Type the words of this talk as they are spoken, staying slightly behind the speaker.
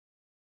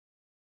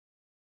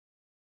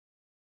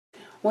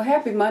Well,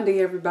 happy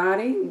Monday,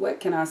 everybody. What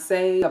can I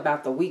say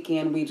about the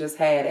weekend we just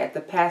had at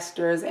the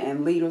Pastors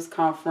and Leaders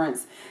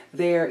Conference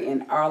there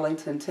in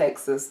Arlington,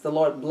 Texas? The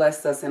Lord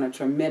blessed us in a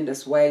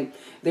tremendous way.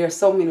 There are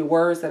so many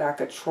words that I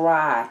could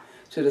try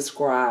to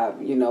describe,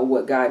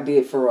 what God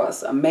did for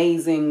us.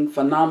 Amazing,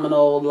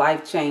 phenomenal,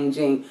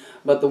 life-changing.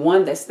 But the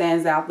one that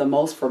stands out the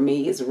most for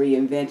me is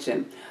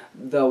reinvention.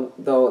 The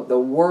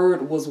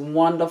word was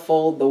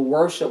wonderful, the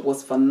worship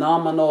was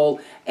phenomenal,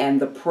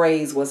 and the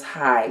praise was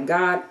high.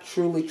 God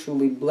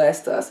truly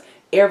blessed us.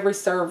 Every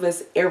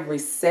service, every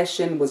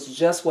session was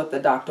just what the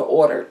doctor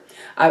ordered.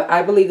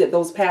 I believe that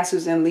those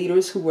pastors and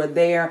leaders who were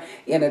there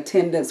in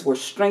attendance were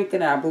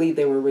strengthened. I believe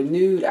they were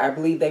renewed. I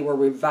believe they were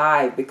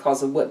revived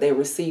because of what they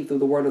received through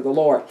the word of the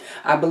Lord.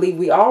 I believe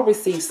we all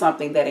received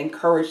something that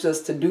encouraged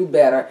us to do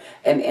better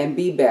and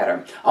be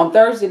better. On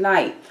Thursday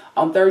night,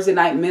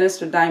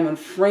 Minister Diamond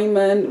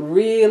Freeman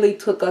really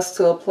took us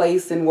to a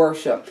place in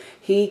worship.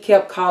 He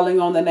kept calling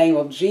on the name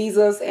of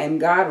Jesus, and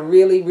God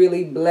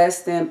really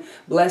blessed him,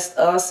 blessed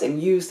us,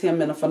 and used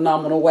him in a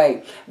phenomenal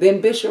way.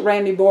 Then Bishop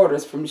Randy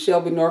Borders from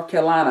Shelby, North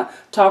Carolina,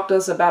 talked to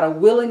us about a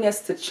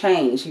willingness to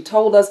change. He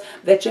told us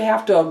that you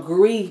have to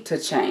agree to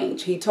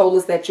change. He told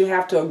us that you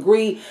have to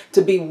agree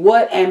to be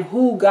what and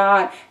who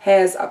God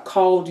has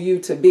called you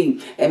to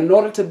be. And in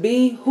order to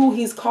be who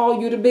he's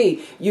called you to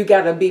be, you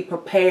got to be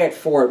prepared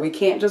for it. We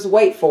can't just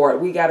wait for it.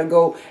 We got to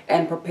go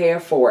and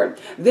prepare for it.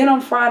 Then on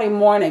Friday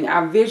morning,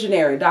 our visionary,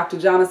 Dr.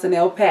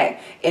 Johnasen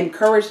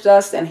encouraged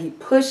us, and he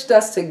pushed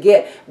us to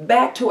get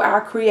back to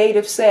our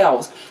creative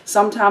selves.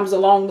 Sometimes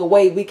along the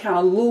way, we kind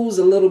of lose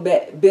a little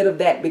bit of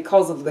that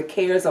because of the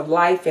cares of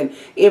life and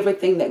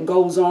everything that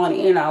goes on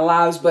in our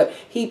lives. But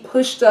he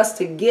pushed us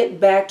to get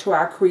back to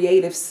our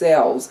creative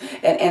selves.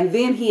 And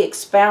then he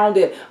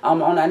expounded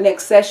on our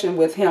next session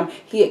with him.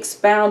 He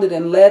expounded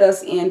and led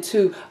us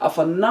into a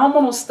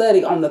phenomenal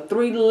study on the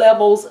 3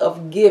 levels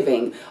of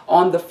giving,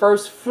 on the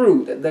first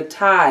fruit, the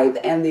tithe,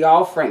 and the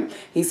offering.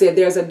 He said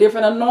there's a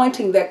different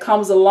anointing that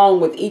comes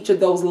along with each of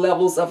those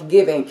levels of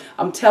giving.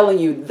 I'm telling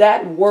you,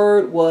 that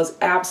word was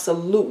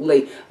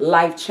absolutely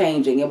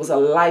life-changing. It was a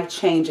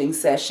life-changing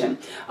session.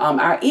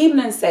 Our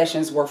evening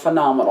sessions were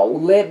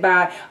phenomenal, led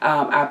by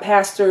our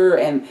pastor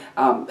and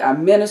our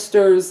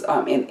ministers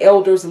and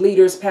elders,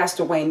 leaders,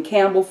 Pastor Wayne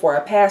Campbell for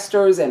our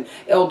pastors and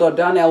Elder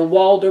Donnell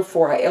Walder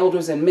for our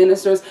elders and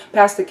ministers.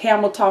 Pastor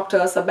Campbell talked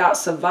to us about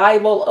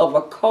survival of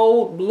a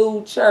cold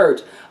blue church,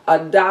 a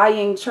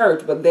dying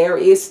church, but there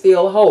is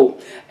still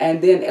hope.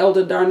 And then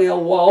Elder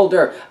Darnell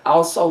Walder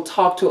also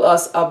talked to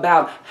us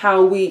about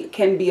how we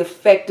can be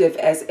effective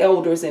as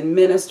elders and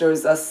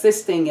ministers,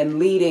 assisting and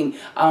leading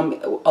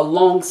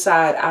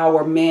alongside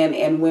our men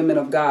and women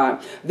of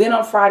God. Then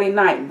on Friday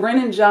night,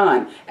 Brennan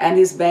John and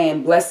his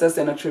band blessed us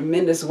in a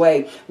tremendous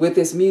way with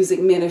his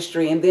music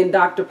ministry. And then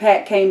Dr.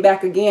 Pat came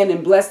back again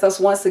and blessed us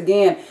once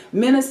again,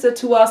 ministered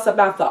to us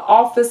about the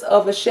office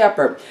of a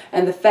shepherd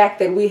and the fact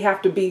that we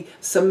have to be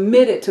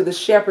submitted to the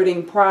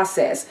shepherding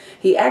process.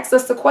 He asked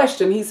us the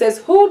question. He says,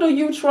 who do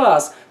you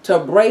trust to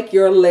break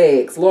your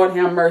legs? Lord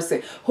have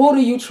mercy. Who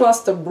do you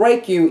trust to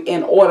break you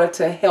in order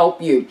to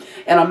help you?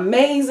 An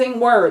amazing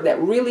word that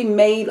really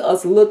made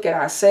us look at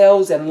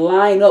ourselves and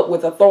line up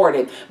with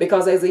authority,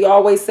 because as he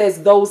always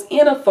says, those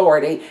in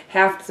authority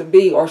have to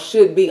be or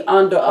should be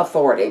under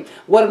authority.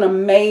 What an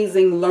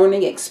amazing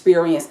learning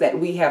experience that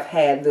we have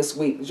had this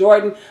week.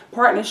 Jordan,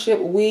 partnership,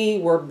 we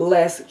were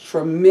blessed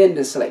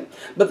tremendously.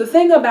 But the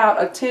thing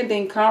about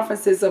attending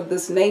conferences of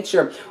this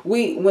nature,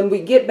 when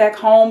we get back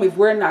home, if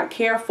we're not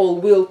careful,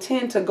 we'll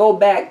tend to go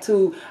back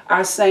to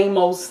our same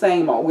old.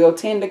 We'll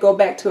tend to go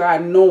back to our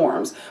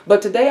norms.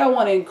 But today I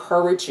want to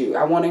encourage you.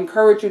 I want to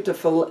encourage you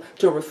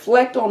to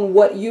reflect on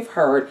what you've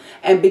heard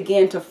and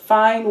begin to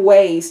find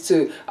ways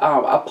to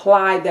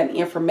apply that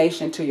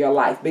information to your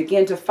life.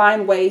 Begin to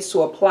find ways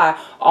to apply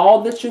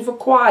all that you've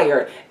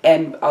acquired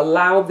and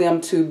allow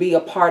them to be a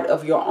part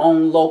of your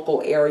own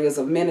local areas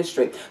of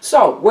ministry.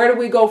 So where do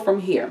we go from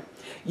here?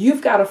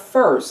 You got to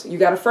first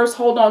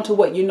hold on to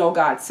what you know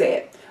God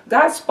said.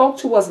 God spoke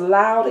to us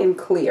loud and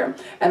clear.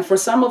 And for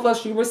some of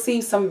us, you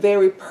received some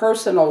very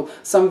personal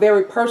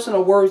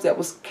words that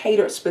was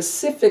catered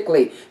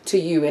specifically to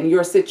you and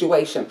your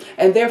situation.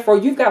 And therefore,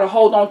 you've got to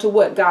hold on to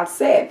what God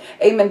said.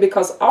 Amen.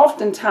 Because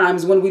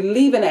oftentimes when we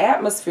leave an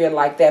atmosphere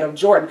like that of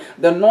Jordan,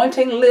 the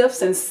anointing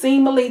lifts and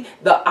seemingly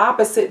the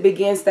opposite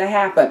begins to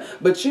happen.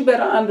 But you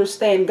better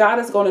understand, God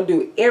is going to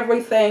do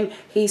everything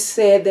he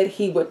said that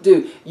he would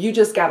do. You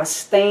just got to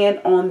stand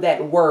on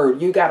that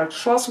word. You got to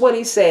trust what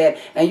he said,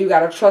 and you got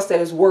to trust that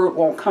his word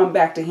won't come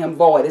back to him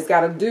void. It's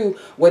got to do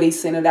what he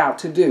sent it out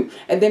to do.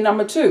 And then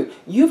number 2,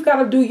 you've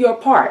got to do your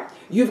part.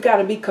 You've got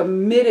to be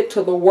committed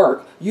to the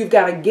work. You've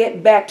got to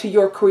get back to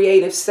your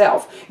creative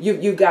self.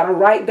 You've got to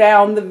write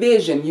down the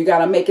vision. You got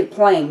to make it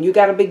plain. You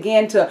got to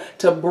begin to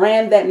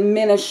brand that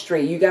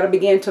ministry. You got to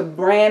begin to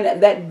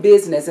brand that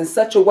business in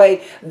such a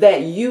way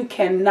that you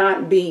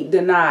cannot be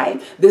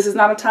denied. This is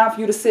not a time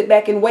for you to sit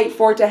back and wait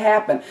for it to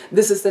happen.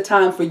 This is the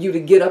time for you to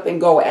get up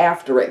and go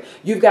after it.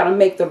 You've got to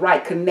make the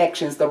right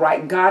connections, the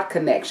right God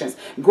connections.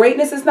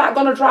 Greatness is not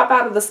going to drop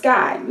out of the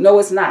sky. No,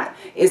 it's not.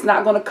 It's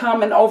not going to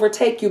come and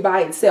overtake you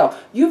by itself.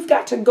 You've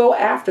got to go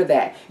after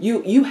that.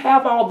 You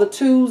have all the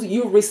tools.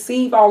 You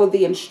receive all of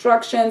the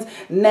instructions.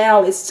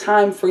 Now it's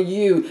time for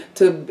you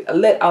to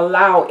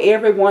allow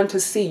everyone to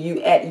see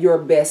you at your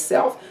best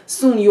self.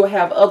 Soon you'll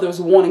have others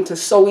wanting to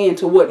sow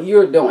into what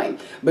you're doing.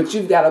 But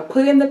you've got to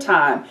put in the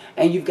time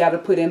and you've got to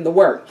put in the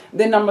work.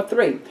 Then number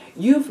 3,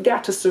 you've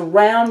got to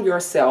surround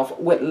yourself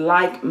with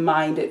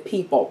like-minded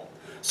people.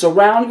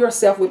 Surround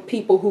yourself with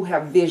people who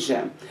have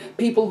vision,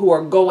 people who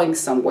are going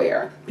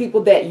somewhere,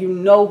 people that you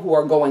know who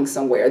are going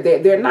somewhere.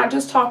 They're not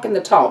just talking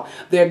the talk,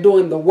 they're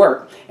doing the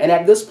work. And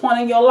at this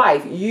point in your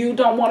life, you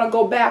don't want to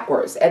go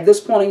backwards. At this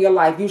point in your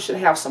life, you should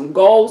have some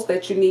goals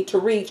that you need to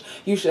reach.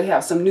 You should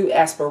have some new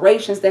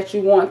aspirations that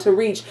you want to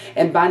reach.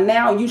 And by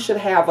now, you should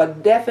have a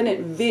definite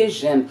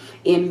vision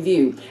in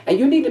view. And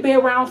you need to be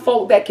around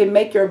folk that can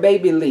make your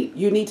baby leap.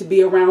 You need to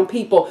be around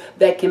people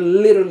that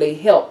can literally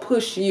help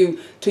push you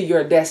to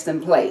your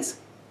destined place.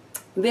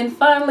 Then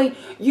finally,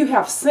 you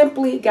have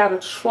simply got to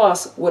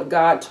trust what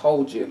God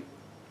told you.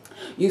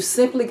 You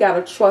simply got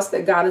to trust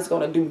that God is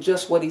going to do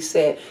just what he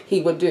said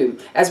he would do.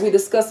 As we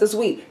discussed this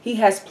week, he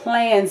has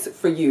plans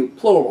for you,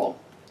 plural,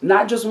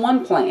 not just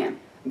one plan.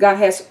 God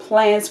has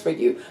plans for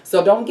you.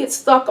 So don't get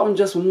stuck on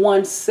just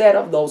one set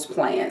of those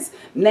plans.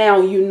 Now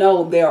you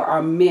know there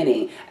are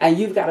many, and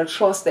you've got to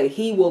trust that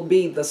he will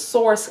be the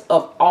source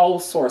of all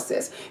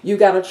sources. You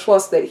got to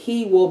trust that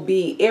he will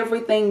be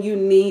everything you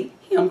need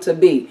him to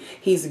be.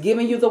 He's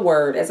giving you the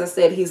word. As I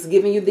said, he's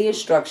giving you the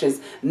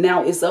instructions.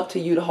 Now it's up to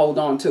you to hold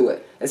on to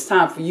it. It's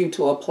time for you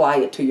to apply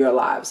it to your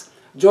lives.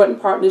 Jordan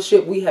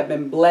Partnership, we have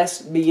been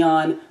blessed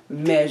beyond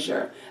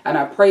measure. And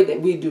I pray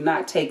that we do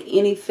not take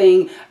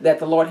anything that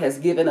the Lord has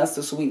given us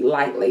this week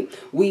lightly.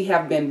 We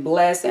have been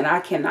blessed, and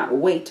I cannot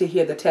wait to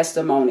hear the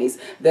testimonies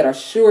that are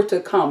sure to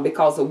come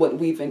because of what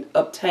we've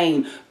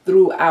obtained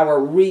through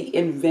our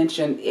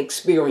reinvention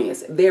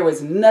experience. There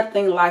is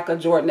nothing like a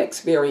Jordan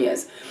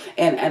experience.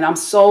 And I'm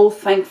so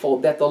thankful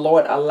that the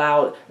Lord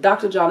allowed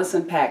Dr.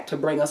 Johnasen Pack to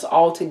bring us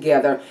all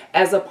together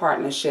as a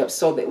partnership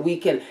so that we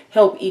can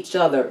help each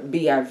other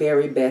be our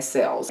very best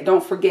selves.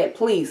 Don't forget,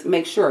 please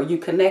make sure you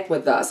connect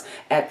with us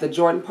at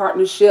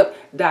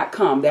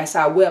thejordanpartnership.com. That's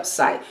our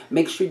website.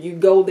 Make sure you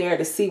go there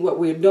to see what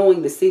we're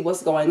doing, to see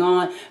what's going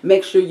on.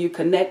 Make sure you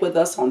connect with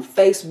us on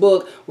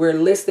Facebook. We're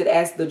listed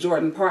as the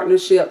Jordan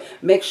Partnership.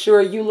 Make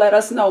sure you let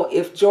us know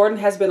if Jordan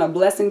has been a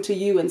blessing to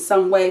you in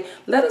some way.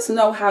 Let us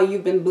know how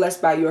you've been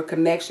blessed by your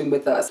connection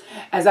with us.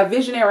 As our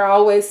visionary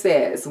always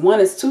says, one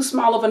is too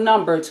small of a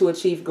number to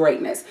achieve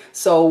greatness.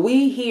 So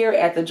we here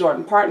at the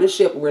Jordan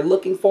Partnership, we're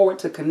looking forward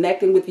to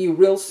connecting with you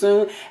real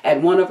soon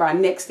at one of our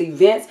next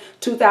events.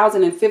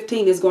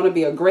 2015 is going to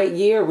be a great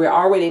year. We're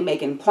already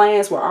making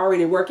plans. We're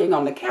already working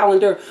on the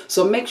calendar.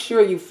 So make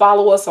sure you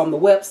follow us on the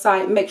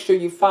website. Make sure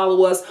you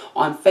follow us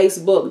on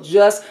Facebook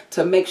just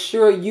to make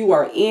sure you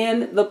are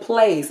in the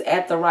place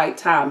at the right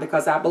time,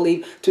 because I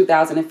believe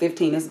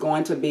 2015 is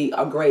going to be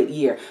a great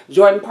year.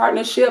 Jordan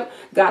Partnership,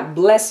 God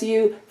bless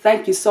you.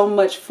 Thank you so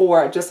much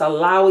for just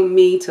allowing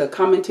me to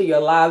come into your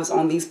lives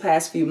on these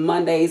past few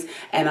Mondays.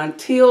 And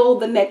until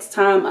the next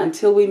time,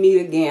 until we meet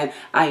again,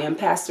 I am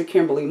Pastor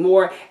Kimberly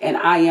Moore, and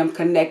I am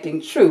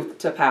connecting truth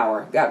to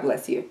power. God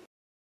bless you.